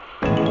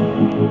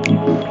Welcome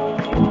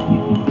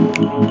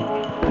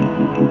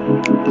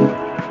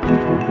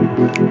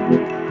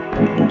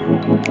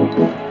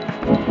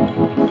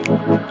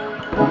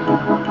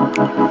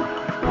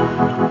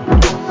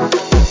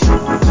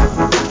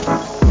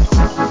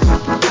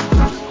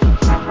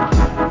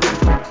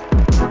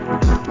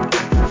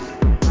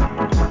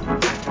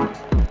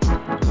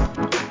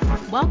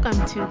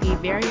to the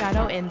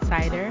Veriato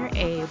Insider,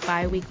 a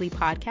bi-weekly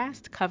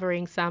podcast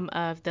covering some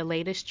of the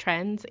latest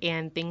trends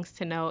and things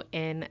to know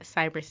in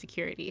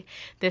cybersecurity.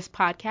 This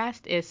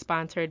podcast is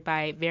sponsored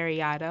by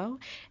Veriato,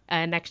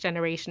 a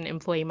next-generation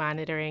employee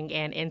monitoring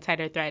and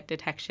insider threat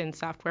detection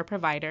software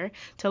provider.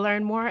 To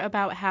learn more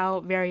about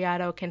how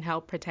Veriato can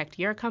help protect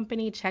your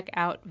company, check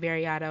out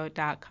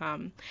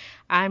veriato.com.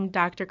 I'm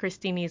Dr.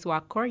 Christine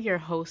Zwakor, your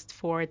host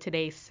for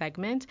today's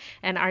segment,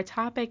 and our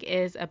topic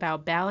is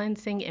about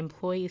balancing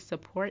employee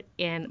support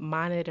and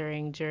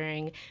monitoring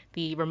during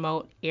the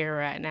remote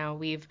era. Now,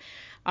 we've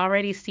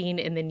already seen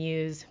in the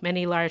news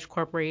many large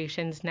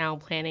corporations now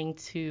planning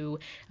to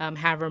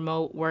have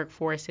remote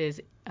workforces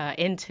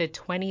into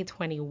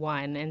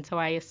 2021. And so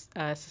I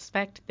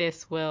suspect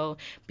this will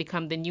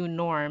become the new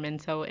norm.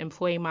 And so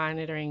employee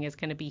monitoring is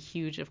going to be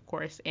huge, of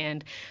course.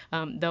 And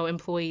though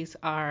employees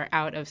are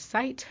out of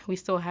sight, we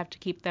still have to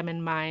keep them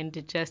in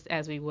mind just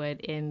as we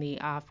would in the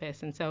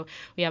office. And so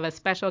we have a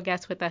special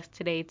guest with us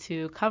today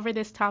to cover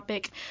this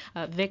topic.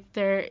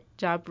 Victor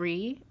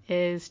Jabri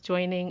is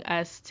joining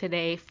us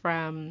today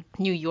from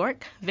New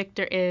York.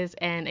 Victor is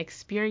an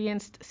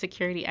experienced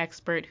security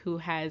expert who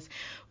has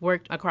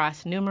worked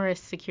across numerous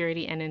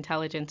security and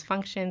intelligence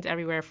functions,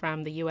 everywhere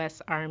from the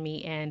U.S.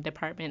 Army and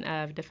Department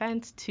of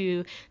Defense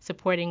to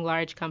supporting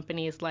large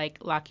companies like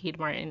Lockheed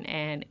Martin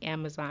and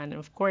Amazon. And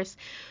of course,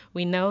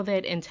 we know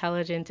that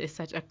intelligence is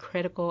such a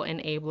critical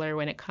enabler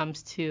when it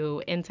comes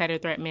to insider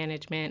threat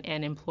management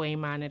and employee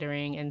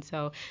monitoring. And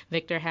so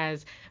Victor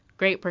has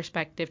great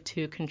perspective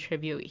to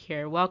contribute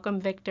here. Welcome,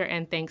 Victor,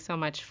 and thanks so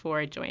much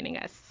for joining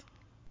us.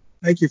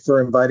 Thank you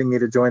for inviting me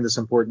to join this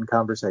important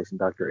conversation,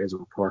 Dr.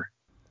 Zwakor.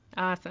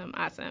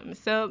 Awesome.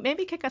 So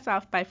maybe kick us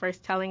off by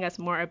first telling us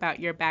more about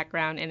your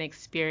background and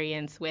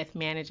experience with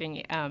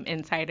managing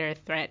insider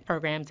threat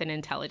programs and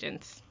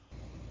intelligence.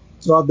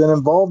 So I've been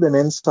involved in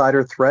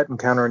insider threat and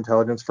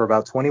counterintelligence for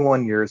about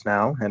 21 years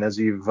now. And as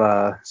you've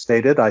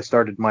stated, I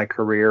started my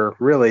career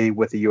really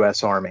with the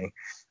U.S. Army.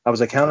 I was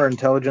a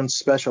counterintelligence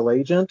special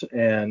agent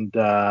and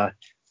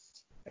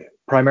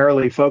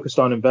primarily focused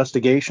on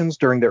investigations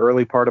during the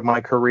early part of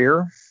my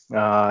career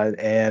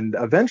and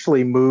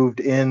eventually moved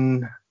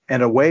in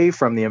and away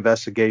from the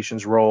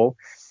investigations role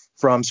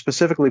from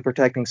specifically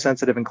protecting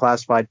sensitive and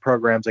classified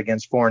programs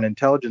against foreign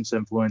intelligence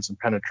influence and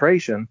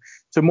penetration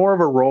to more of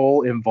a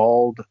role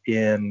involved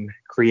in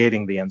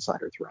creating the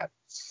insider threat.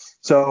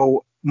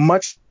 So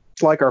much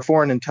like our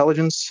foreign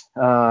intelligence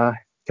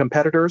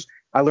competitors,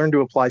 I learned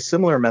to apply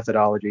similar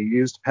methodology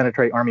used to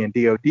penetrate Army and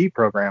DoD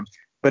programs,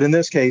 but in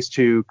this case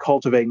to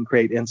cultivate and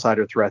create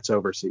insider threats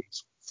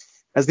overseas.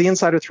 As the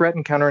insider threat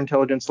and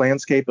counterintelligence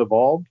landscape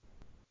evolved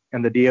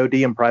and the DoD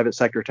and private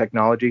sector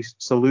technology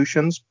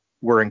solutions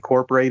were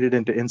incorporated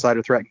into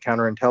insider threat and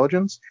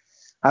counterintelligence,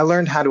 I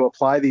learned how to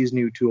apply these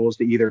new tools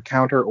to either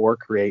counter or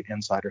create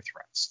insider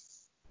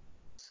threats.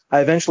 I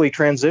eventually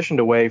transitioned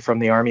away from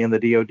the Army and the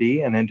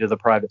DoD and into the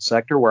private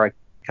sector, where I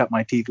cut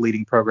my teeth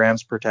leading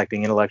programs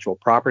protecting intellectual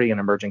property and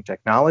emerging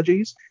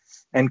technologies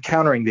and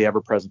countering the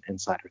ever-present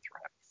insider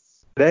threat.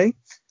 Today,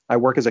 I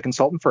work as a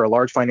consultant for a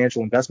large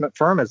financial investment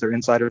firm as their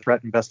insider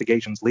threat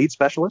investigations lead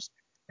specialist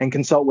and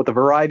consult with a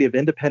variety of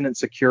independent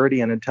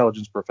security and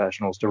intelligence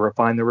professionals to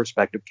refine their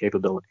respective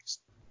capabilities.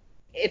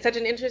 It's such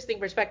an interesting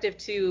perspective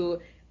to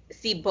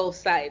see both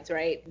sides,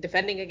 right?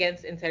 Defending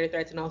against insider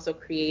threats and also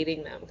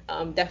creating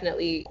them.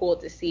 Definitely cool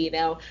to see.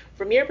 Now,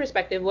 from your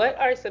perspective, what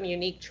are some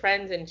unique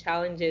trends and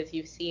challenges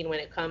you've seen when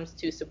it comes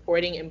to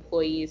supporting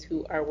employees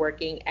who are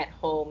working at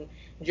home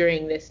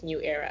during this new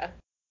era?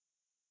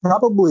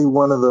 Probably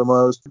one of the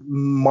most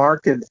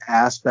marked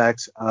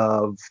aspects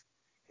of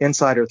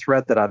insider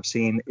threat that I've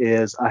seen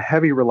is a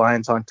heavy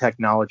reliance on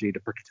technology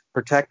to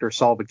protect or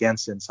solve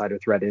against insider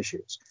threat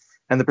issues,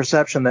 and the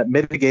perception that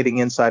mitigating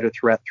insider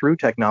threat through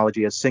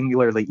technology is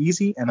singularly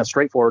easy and a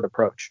straightforward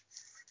approach.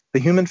 The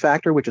human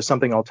factor, which is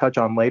something I'll touch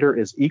on later,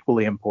 is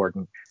equally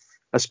important,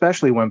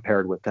 especially when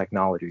paired with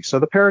technology. So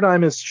the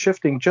paradigm is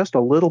shifting just a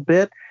little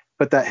bit,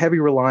 but that heavy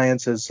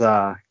reliance has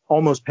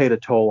almost paid a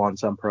toll on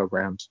some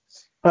programs.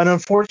 An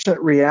unfortunate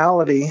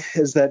reality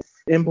is that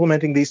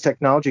implementing these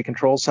technology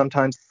controls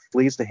sometimes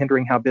leads to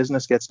hindering how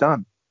business gets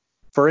done.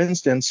 For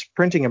instance,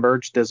 printing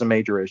emerged as a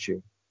major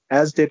issue,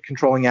 as did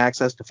controlling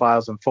access to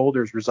files and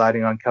folders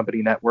residing on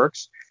company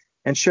networks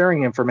and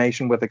sharing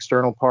information with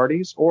external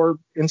parties, or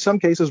in some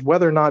cases,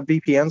 whether or not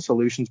VPN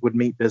solutions would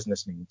meet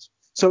business needs.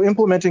 So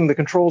implementing the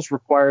controls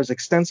requires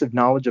extensive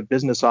knowledge of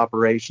business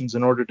operations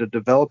in order to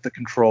develop the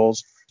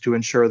controls to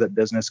ensure that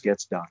business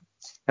gets done,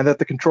 and that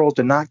the controls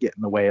do not get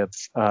in the way of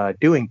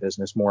doing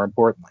business, more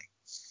importantly.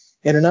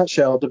 In a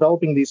nutshell,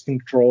 developing these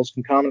controls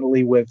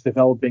concomitantly with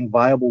developing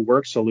viable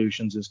work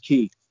solutions is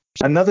key.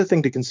 Another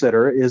thing to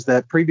consider is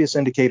that previous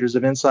indicators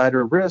of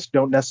insider risk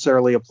don't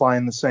necessarily apply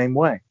in the same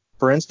way.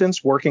 For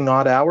instance, working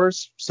odd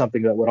hours,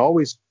 something that would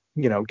always,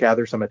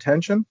 gather some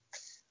attention,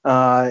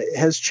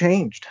 has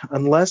changed.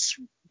 Unless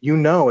you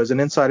know as an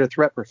insider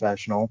threat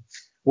professional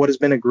what has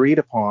been agreed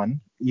upon,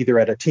 either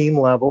at a team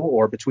level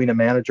or between a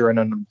manager and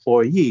an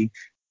employee,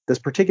 this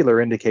particular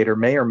indicator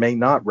may or may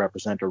not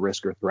represent a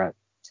risk or threat.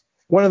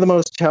 One of the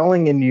most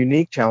telling and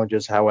unique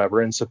challenges,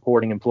 however, in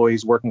supporting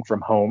employees working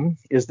from home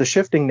is the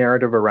shifting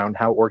narrative around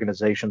how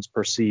organizations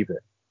perceive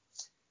it.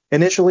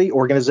 Initially,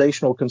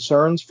 organizational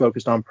concerns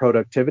focused on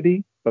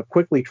productivity, but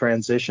quickly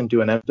transitioned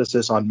to an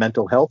emphasis on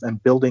mental health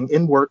and building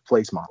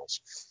in-workplace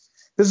models.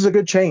 This is a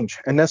good change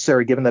and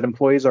necessary given that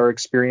employees are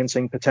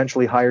experiencing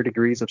potentially higher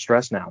degrees of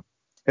stress now.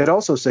 It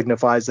also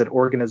signifies that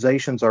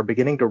organizations are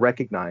beginning to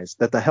recognize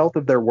that the health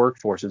of their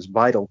workforce is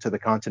vital to the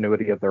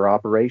continuity of their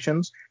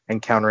operations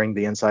and countering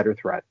the insider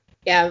threat.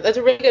 Yeah, that's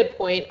a really good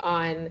point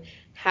on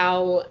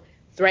how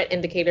threat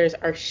indicators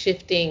are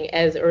shifting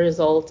as a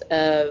result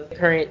of the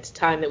current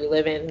time that we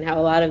live in, and how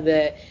a lot of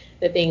the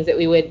things that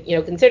we would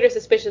consider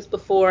suspicious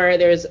before,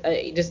 there's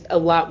just a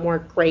lot more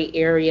gray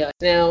area.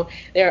 Now,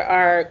 there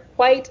are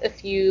quite a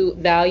few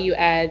value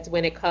adds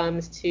when it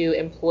comes to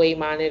employee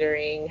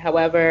monitoring.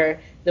 However,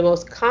 the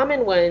most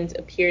common ones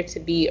appear to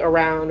be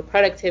around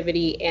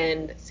productivity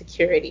and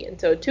security. And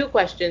so 2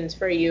 questions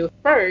for you.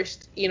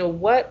 First,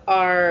 what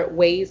are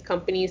ways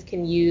companies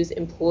can use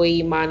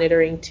employee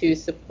monitoring to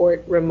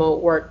support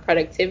remote work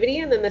productivity?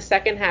 And then the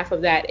second half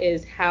of that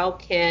is, how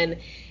can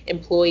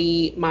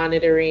employee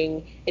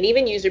monitoring and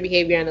even user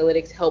behavior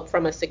analytics help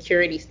from a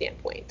security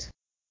standpoint?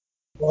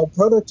 Well,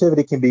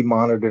 productivity can be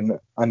monitored in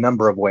a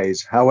number of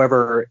ways.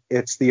 However,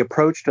 it's the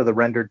approach to the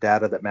rendered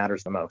data that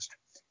matters the most.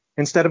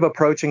 Instead of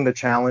approaching the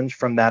challenge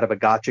from that of a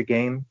gotcha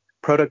game,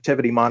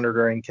 productivity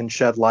monitoring can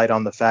shed light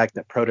on the fact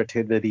that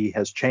productivity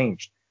has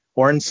changed,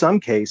 or in some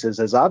cases,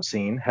 as I've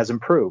seen, has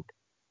improved.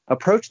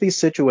 Approach these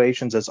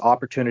situations as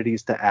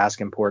opportunities to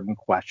ask important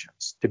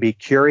questions, to be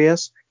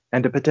curious,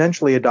 and to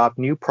potentially adopt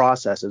new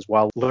processes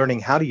while learning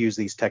how to use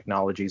these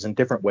technologies in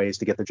different ways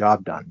to get the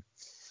job done.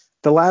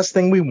 The last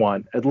thing we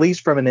want, at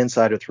least from an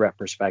insider threat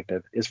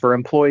perspective, is for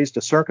employees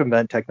to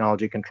circumvent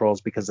technology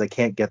controls because they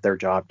can't get their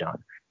job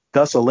done,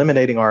 thus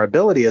eliminating our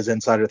ability as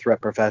insider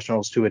threat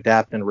professionals to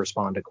adapt and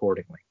respond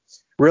accordingly.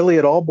 Really,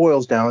 it all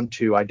boils down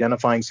to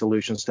identifying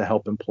solutions to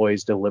help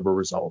employees deliver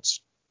results.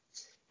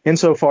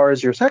 Insofar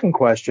as your second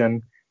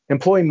question,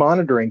 employee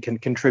monitoring can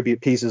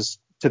contribute pieces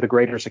to the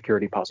greater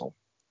security puzzle.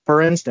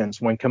 For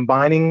instance, when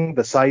combining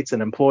the sites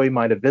an employee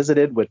might have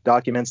visited with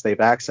documents they've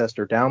accessed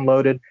or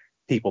downloaded,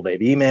 people they've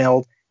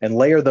emailed, and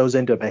layer those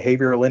into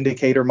behavioral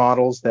indicator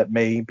models that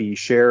may be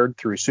shared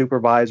through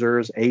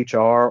supervisors,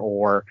 HR,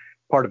 or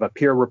part of a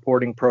peer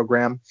reporting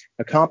program,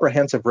 a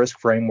comprehensive risk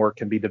framework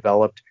can be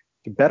developed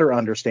to better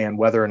understand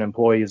whether an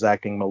employee is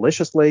acting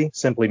maliciously,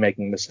 simply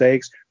making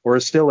mistakes, or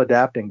is still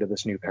adapting to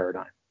this new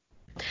paradigm.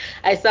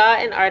 I saw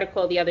an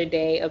article the other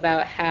day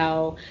about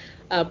how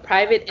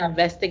private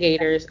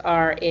investigators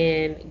are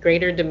in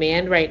greater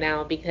demand right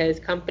now because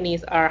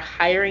companies are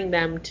hiring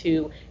them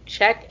to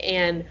check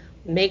and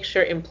make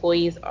sure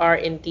employees are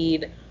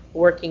indeed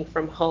working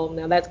from home.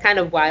 Now, that's kind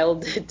of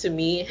wild to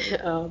me,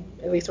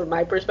 at least from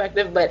my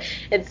perspective, but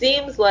it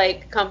seems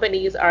like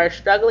companies are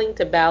struggling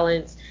to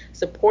balance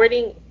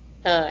supporting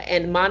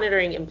and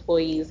monitoring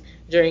employees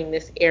during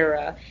this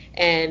era,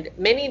 and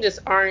many just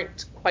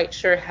aren't quite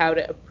sure how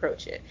to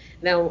approach it.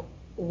 Now,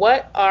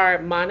 what are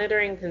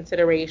monitoring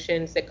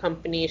considerations that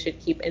companies should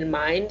keep in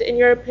mind, in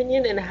your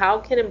opinion, and how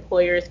can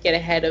employers get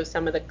ahead of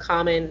some of the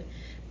common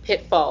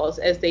pitfalls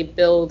as they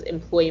build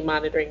employee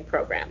monitoring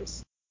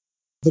programs?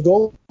 The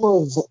goal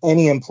of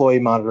any employee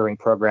monitoring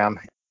program,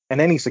 and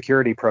any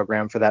security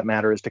program for that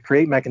matter, is to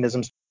create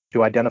mechanisms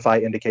to identify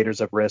indicators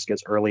of risk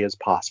as early as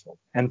possible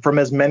and from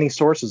as many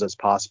sources as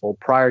possible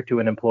prior to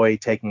an employee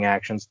taking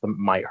actions that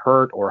might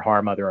hurt or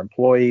harm other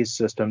employees,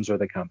 systems, or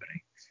the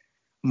company.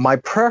 My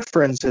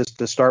preference is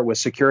to start with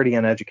security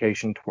and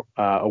education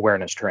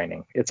awareness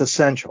training. It's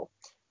essential.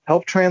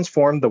 Help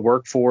transform the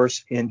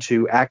workforce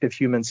into active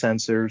human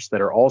sensors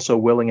that are also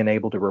willing and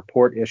able to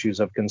report issues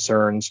of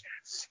concerns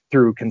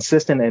through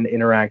consistent and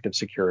interactive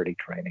security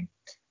training.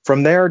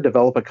 From there,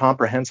 develop a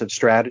comprehensive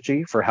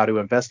strategy for how to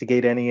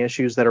investigate any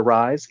issues that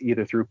arise,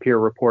 either through peer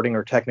reporting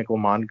or technical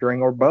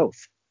monitoring, or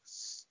both.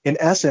 In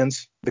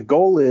essence, the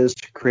goal is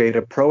to create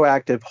a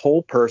proactive,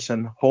 whole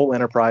person, whole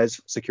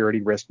enterprise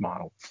security risk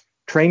model.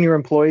 Train your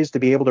employees to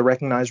be able to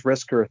recognize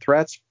risk or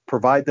threats,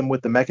 provide them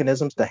with the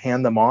mechanisms to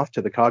hand them off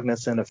to the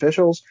cognizant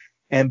officials,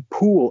 and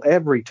pool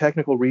every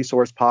technical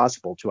resource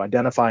possible to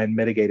identify and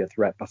mitigate a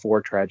threat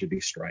before tragedy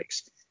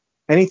strikes.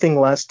 Anything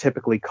less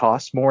typically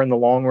costs more in the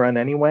long run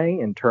anyway,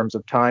 in terms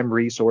of time,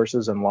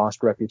 resources, and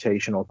lost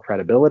reputational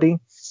credibility.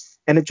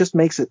 And it just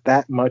makes it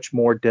that much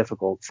more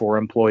difficult for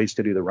employees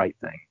to do the right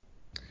thing.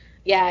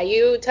 Yeah,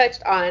 you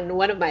touched on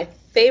one of my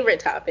favorite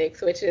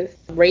topics, which is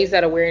raise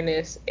that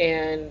awareness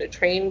and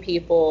train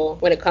people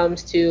when it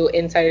comes to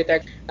insider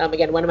threat.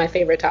 Again, one of my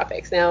favorite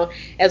topics. Now,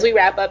 as we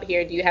wrap up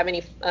here, do you have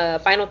any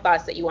final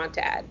thoughts that you want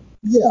to add?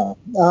 Yeah.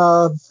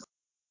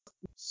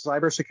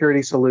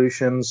 Cybersecurity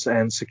solutions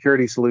and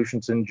security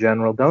solutions in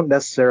general don't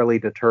necessarily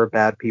deter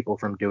bad people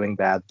from doing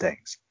bad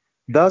things.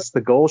 Thus,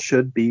 the goal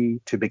should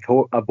be to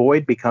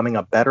avoid becoming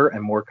a better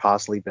and more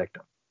costly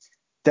victim.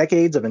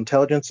 Decades of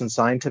intelligence and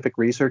scientific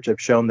research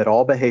have shown that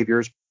all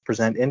behaviors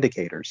present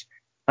indicators.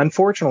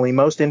 Unfortunately,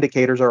 most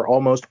indicators are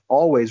almost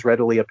always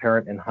readily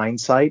apparent in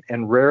hindsight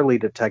and rarely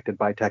detected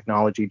by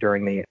technology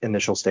during the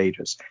initial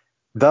stages.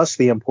 Thus,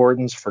 the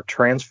importance for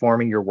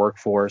transforming your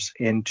workforce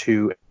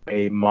into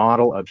a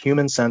model of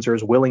human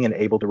sensors willing and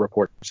able to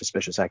report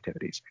suspicious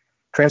activities.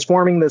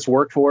 Transforming this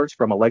workforce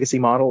from a legacy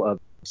model of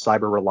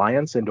cyber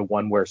reliance into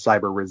one where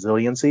cyber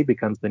resiliency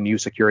becomes the new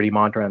security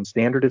mantra and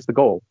standard is the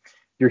goal.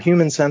 Your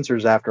human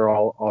sensors, after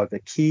all, are the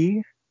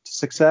key to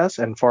success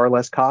and far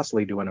less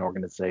costly to an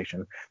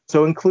organization.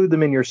 So include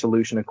them in your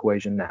solution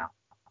equation now.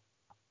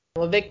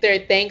 Well, Victor,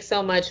 thanks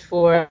so much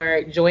for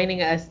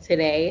joining us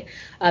today.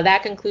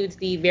 That concludes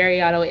the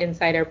Veriato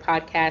Insider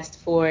podcast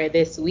for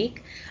this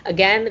week.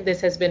 Again,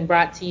 this has been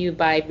brought to you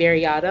by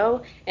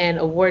Veriato, an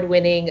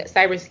award-winning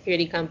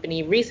cybersecurity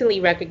company recently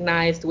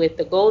recognized with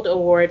the Gold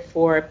Award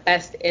for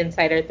Best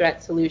Insider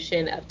Threat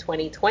Solution of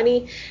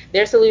 2020.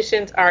 Their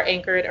solutions are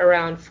anchored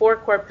around 4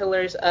 core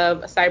pillars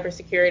of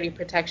cybersecurity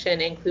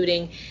protection,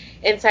 including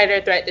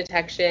insider threat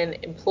detection,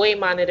 employee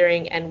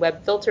monitoring, and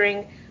web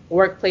filtering,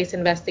 workplace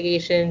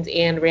investigations,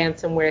 and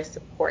ransomware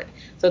support.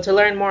 So to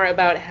learn more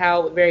about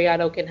how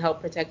Veriato can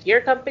help protect your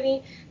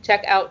company,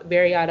 check out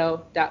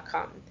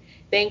veriato.com.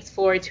 Thanks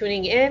for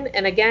tuning in.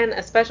 And again,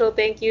 a special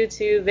thank you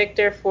to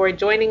Victor for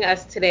joining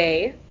us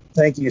today.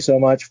 Thank you so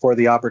much for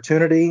the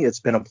opportunity. It's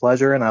been a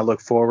pleasure, and I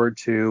look forward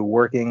to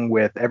working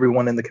with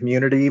everyone in the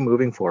community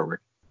moving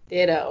forward.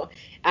 Ditto.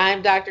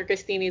 I'm Dr.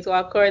 Christine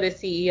Zwabkor, the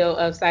CEO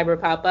of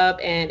Cyber Pop-Up,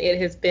 and it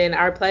has been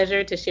our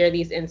pleasure to share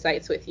these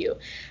insights with you.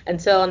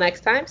 Until next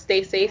time,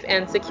 stay safe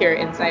and secure,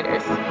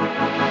 insiders.